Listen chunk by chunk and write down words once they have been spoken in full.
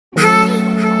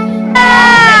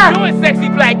You a sexy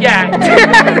black guy.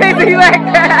 Sexy black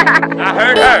guy. I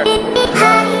heard her.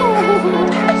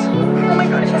 Oh my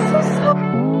gosh, she's so soft.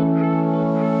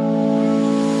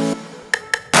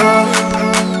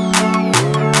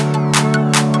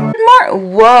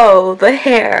 Whoa, the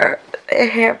hair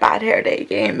bad hair day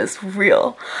game is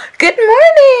real. Good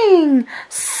morning.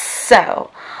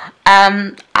 So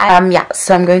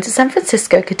so I'm going to San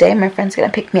Francisco today. My friend's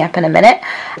gonna pick me up in a minute,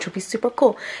 which will be super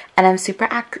cool, and I'm super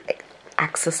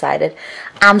excited.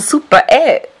 I'm super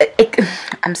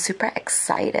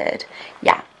excited.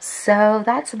 Yeah, so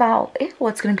that's about it.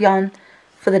 What's gonna be on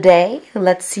for the day?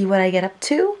 Let's see what I get up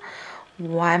to.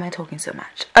 Why am I talking so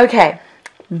much? Okay,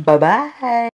 bye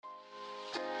bye.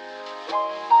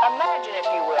 Imagine, if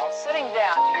you will, sitting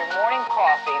down to your morning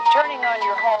coffee, turning on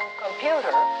your home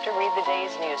computer to read the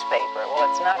day's newspaper. Well,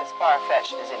 it's not as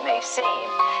far-fetched as it may seem.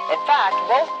 In fact,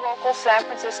 both local San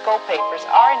Francisco papers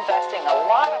are investing a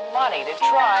lot of money to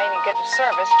try and get a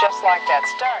service just like that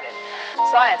started.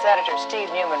 Science editor Steve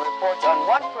Newman reports on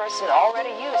one person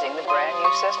already using the brand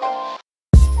new system.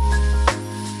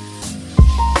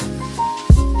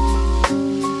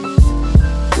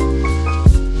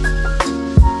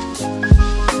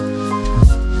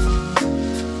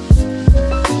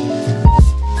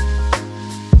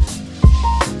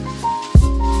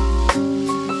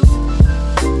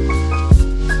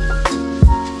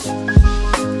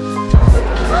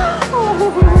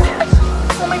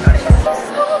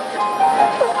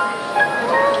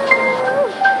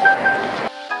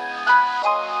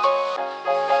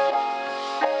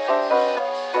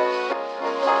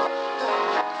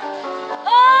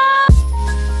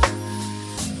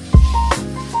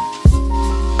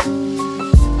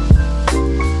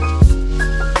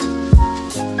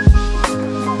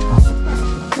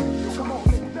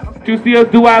 You see us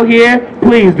do out here,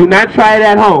 please do not try it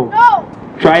at home. No.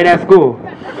 Try it at school.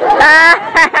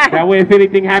 That way, if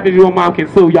anything happens, your mom can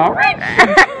sue y'all.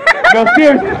 No,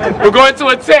 seriously. We're going to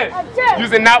a 10.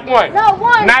 Using not one. Not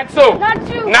one. Not two. Not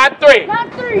two. Not three.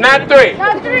 Not three. Not three.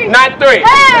 Not three. Not three.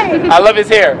 Hey! I love his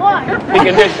hair. One. The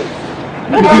conditions.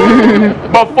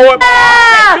 Before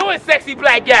you a sexy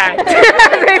black guy.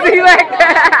 Sexy black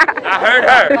guy. I heard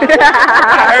her.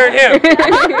 I heard him.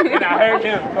 And I heard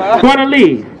him. Gonna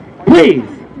leave. Please,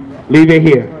 leave it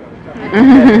here.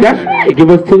 That's right. Give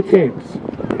us 2 10s.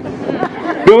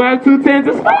 Don't have 2 10s,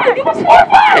 it's fine. Give us 4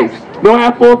 5s. Don't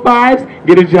have 4 5s,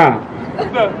 get a job.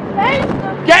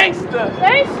 Gangster.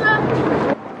 Gangster.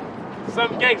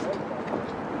 Some gangster.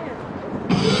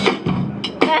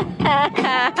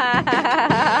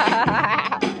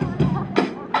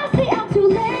 I see I'm too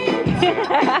late.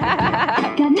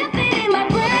 Got nothing in my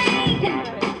brain.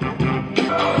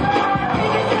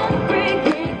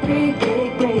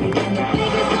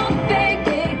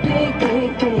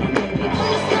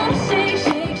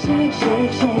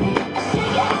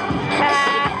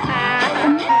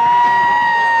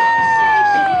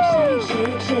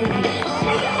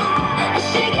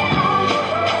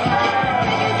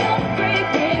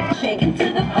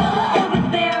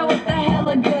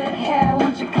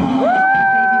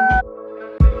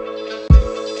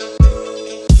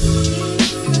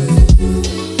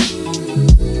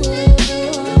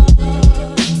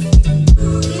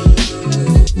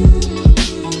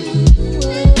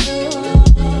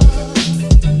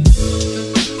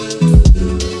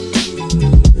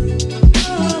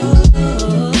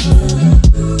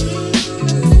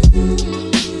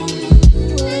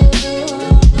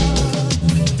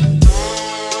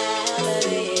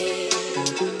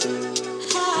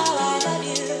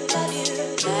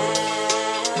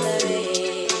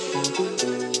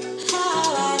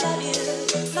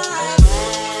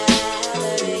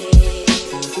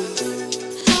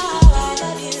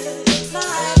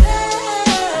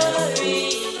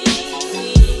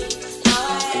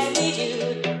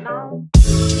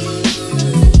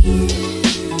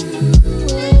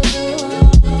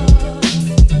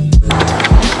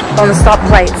 On the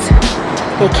stoplights,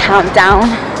 they count down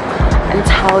and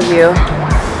tell you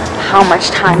how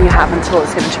much time you have until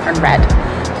it's going to turn red.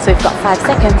 So you've got 5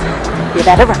 seconds. You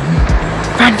better run.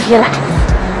 Run for your life.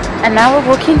 And now we're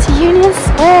walking to Union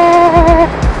Square.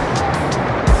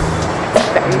 It's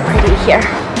very pretty here.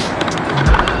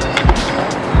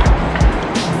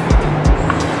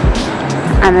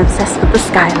 I'm obsessed with the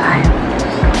skyline.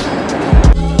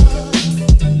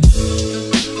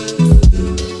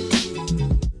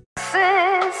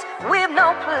 We've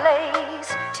no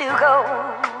place to go.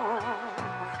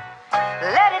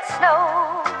 Let it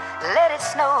snow, let it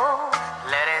snow,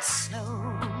 let it snow.